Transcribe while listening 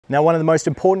Now, one of the most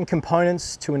important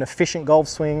components to an efficient golf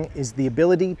swing is the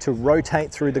ability to rotate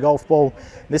through the golf ball.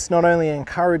 This not only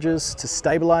encourages to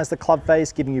stabilize the club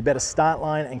face, giving you better start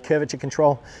line and curvature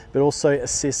control, but also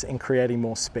assists in creating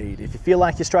more speed. If you feel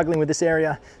like you're struggling with this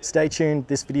area, stay tuned.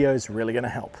 This video is really going to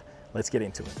help. Let's get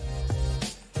into it.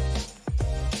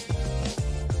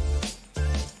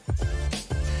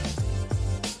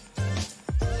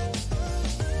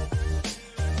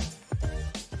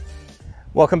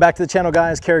 Welcome back to the channel,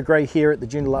 guys. Kerrod here at the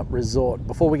Joondalup Resort.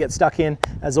 Before we get stuck in,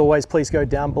 as always, please go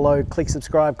down below, click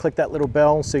subscribe, click that little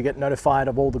bell so you get notified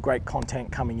of all the great content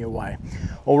coming your way.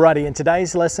 Alrighty, in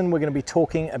today's lesson, we're going to be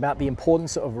talking about the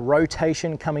importance of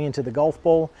rotation coming into the golf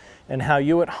ball and how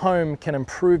you at home can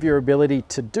improve your ability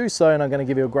to do so. And I'm going to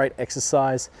give you a great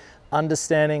exercise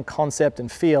understanding concept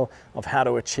and feel of how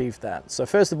to achieve that. So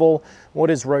first of all, what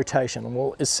is rotation?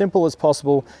 Well, as simple as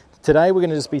possible. Today we're going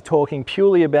to just be talking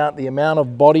purely about the amount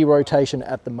of body rotation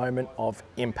at the moment of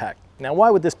impact. Now,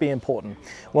 why would this be important?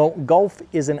 Well, golf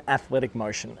is an athletic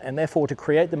motion, and therefore to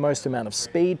create the most amount of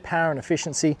speed, power and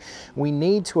efficiency, we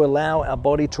need to allow our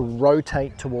body to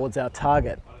rotate towards our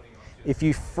target. If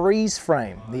you freeze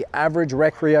frame the average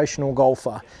recreational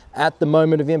golfer at the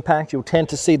moment of impact, you'll tend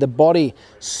to see the body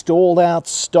stalled out,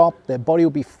 stop. Their body will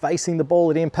be facing the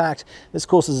ball at impact. This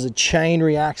causes a chain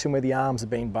reaction where the arms have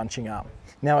been bunching up.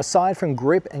 Now, aside from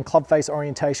grip and club face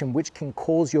orientation, which can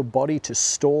cause your body to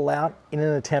stall out in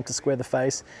an attempt to square the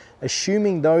face,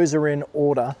 assuming those are in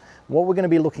order, what we're going to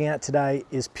be looking at today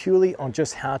is purely on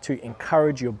just how to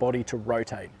encourage your body to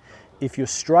rotate. If you're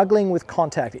struggling with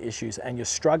contact issues and you're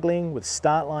struggling with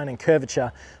start line and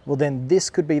curvature, well then this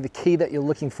could be the key that you're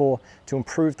looking for to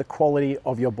improve the quality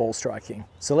of your ball striking.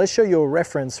 So let's show you a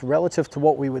reference relative to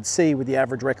what we would see with the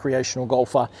average recreational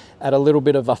golfer at a little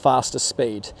bit of a faster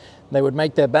speed. They would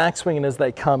make their backswing, and as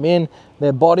they come in,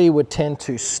 their body would tend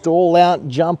to stall out,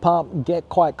 jump up, get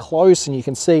quite close, and you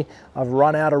can see I've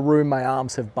run out of room, my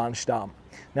arms have bunched up.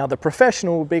 Now, the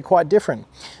professional would be quite different.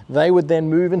 They would then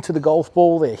move into the golf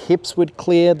ball, their hips would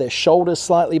clear, their shoulders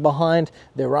slightly behind,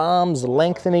 their arms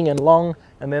lengthening and long,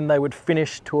 and then they would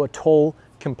finish to a tall,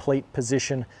 complete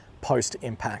position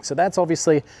post-impact. So that's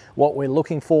obviously what we're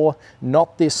looking for,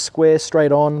 not this square,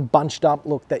 straight on, bunched up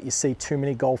look that you see too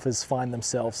many golfers find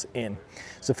themselves in.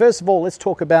 So first of all, let's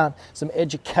talk about some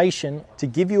education to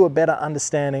give you a better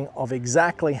understanding of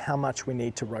exactly how much we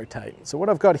need to rotate. So what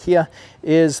I've got here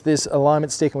is this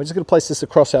alignment stick, and we're just going to place this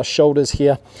across our shoulders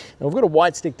here. And we've got a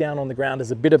white stick down on the ground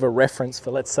as a bit of a reference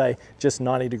for, let's say, just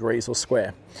 90 degrees or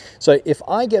square. So if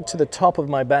I get to the top of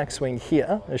my backswing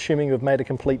here, assuming we've made a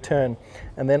complete turn,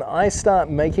 and then I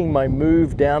start making my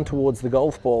move down towards the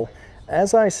golf ball,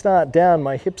 as I start down,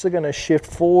 my hips are going to shift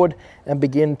forward and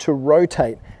begin to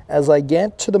rotate. As I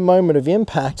get to the moment of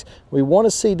impact, we want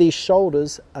to see these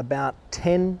shoulders about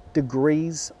 10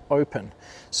 degrees open.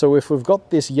 So if we've got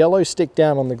this yellow stick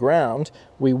down on the ground,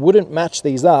 we wouldn't match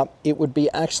these up. It would be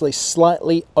actually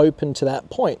slightly open to that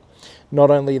point. Not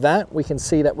only that, we can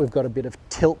see that we've got a bit of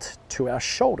tilt to our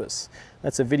shoulders.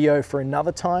 That's a video for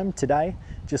another time. Today,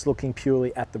 just looking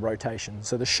purely at the rotation.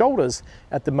 So the shoulders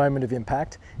at the moment of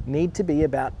impact need to be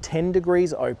about 10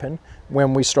 degrees open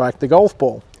when we strike the golf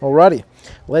ball. Alrighty,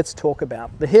 let's talk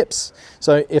about the hips.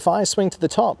 So if I swing to the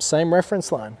top, same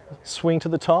reference line, swing to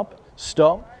the top,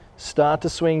 stop, start to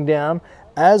swing down.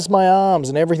 As my arms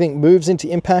and everything moves into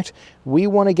impact, we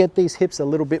want to get these hips a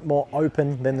little bit more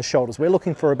open than the shoulders. We're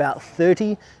looking for about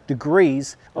 30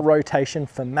 degrees of rotation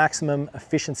for maximum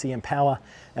efficiency and power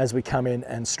as we come in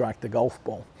and strike the golf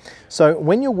ball. So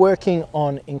when you're working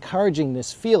on encouraging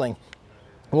this feeling,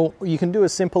 well, you can do a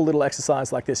simple little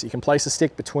exercise like this. You can place a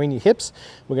stick between your hips.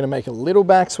 We're going to make a little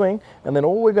backswing, and then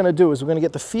all we're going to do is we're going to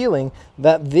get the feeling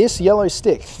that this yellow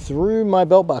stick through my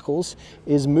belt buckles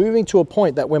is moving to a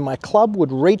point that when my club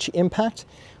would reach impact,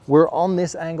 we're on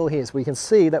this angle here. So we can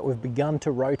see that we've begun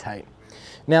to rotate.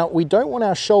 Now, we don't want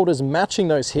our shoulders matching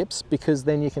those hips, because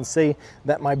then you can see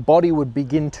that my body would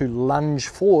begin to lunge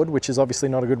forward, which is obviously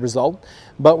not a good result.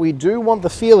 But we do want the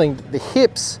feeling that the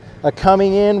hips are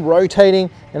coming in, rotating,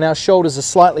 and our shoulders are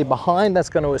slightly behind. That's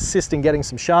going to assist in getting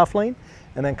some shaft lean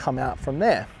and then come out from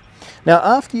there. Now,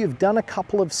 after you've done a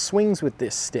couple of swings with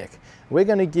this stick, we're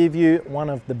going to give you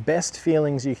one of the best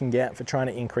feelings you can get for trying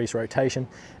to increase rotation,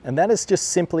 and that is just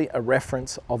simply a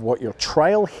reference of what your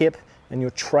trail hip and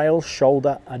your trail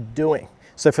shoulder are doing.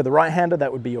 So for the right-hander,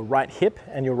 that would be your right hip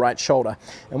and your right shoulder.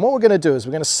 And what we're going to do is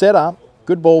we're going to set up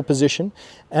good ball position,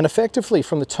 and effectively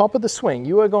from the top of the swing,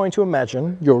 you are going to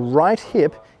imagine your right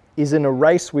hip is in a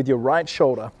race with your right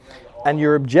shoulder, and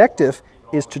your objective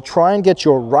is to try and get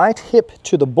your right hip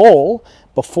to the ball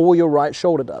before your right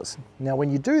shoulder does. Now,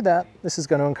 when you do that, this is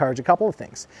going to encourage a couple of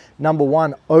things. Number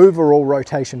one, overall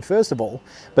rotation first of all,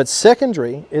 but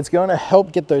secondary, it's going to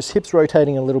help get those hips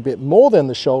rotating a little bit more than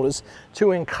the shoulders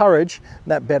to encourage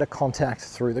that better contact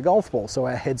through the golf ball, so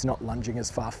our head's not lunging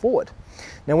as far forward.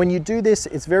 Now, when you do this,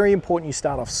 it's very important you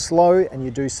start off slow and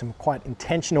you do some quite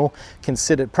intentional,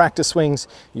 considered practice swings.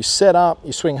 You set up,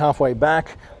 you swing halfway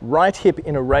back, right hip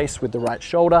in a race with the right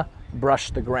shoulder,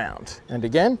 brush the ground. And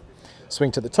again,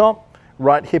 swing to the top,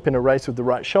 right hip in a race with the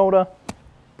right shoulder,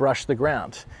 brush the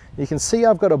ground. You can see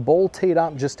I've got a ball teed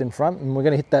up just in front, and we're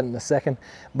going to hit that in a second.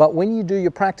 But when you do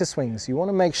your practice swings, you want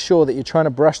to make sure that you're trying to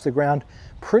brush the ground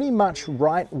pretty much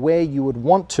right where you would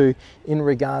want to in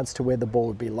regards to where the ball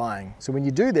would be lying. So when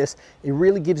you do this, it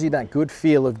really gives you that good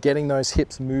feel of getting those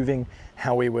hips moving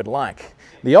how we would like.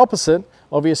 The opposite,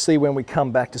 obviously, when we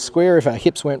come back to square, if our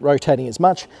hips weren't rotating as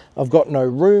much, I've got no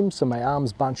room, so my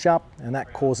arms bunch up, and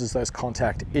that causes those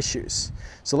contact issues.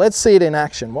 So let's see it in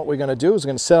action. What we're going to do is we're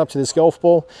going to set up to this golf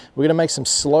ball. We're going to make some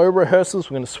slow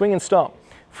rehearsals. We're going to swing and stop.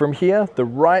 From here, the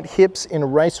right hips in a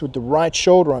race with the right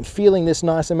shoulder. I'm feeling this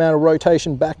nice amount of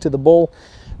rotation back to the ball,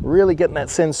 really getting that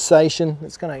sensation.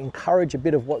 It's going to encourage a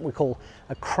bit of what we call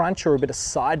a crunch or a bit of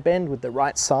side bend with the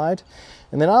right side.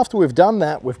 And then after we've done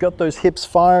that, we've got those hips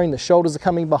firing, the shoulders are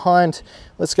coming behind.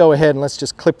 Let's go ahead and let's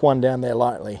just clip one down there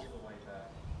lightly.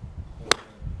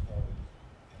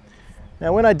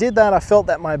 Now, when I did that, I felt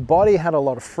that my body had a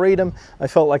lot of freedom. I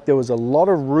felt like there was a lot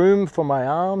of room for my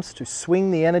arms to swing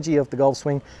the energy of the golf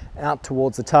swing out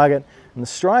towards the target. And the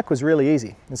strike was really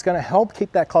easy. It's going to help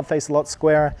keep that club face a lot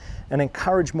squarer and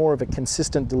encourage more of a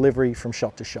consistent delivery from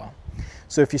shot to shot.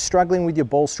 So if you're struggling with your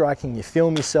ball striking, you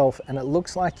film yourself and it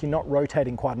looks like you're not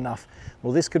rotating quite enough,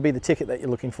 well, this could be the ticket that you're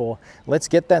looking for. Let's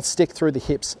get that stick through the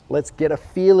hips. Let's get a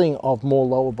feeling of more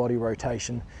lower body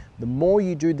rotation. The more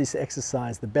you do this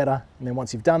exercise, the better. And then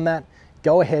once you've done that,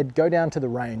 go ahead, go down to the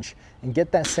range and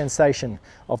get that sensation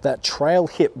of that trail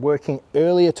hip working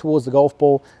earlier towards the golf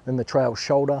ball than the trail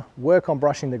shoulder. Work on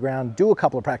brushing the ground, do a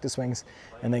couple of practice swings,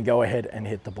 and then go ahead and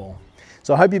hit the ball.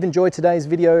 So I hope you've enjoyed today's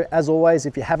video. As always,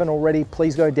 if you haven't already,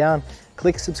 please go down,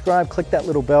 click subscribe, click that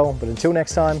little bell. But until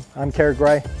next time, I'm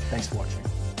Kerrod. Thanks for watching.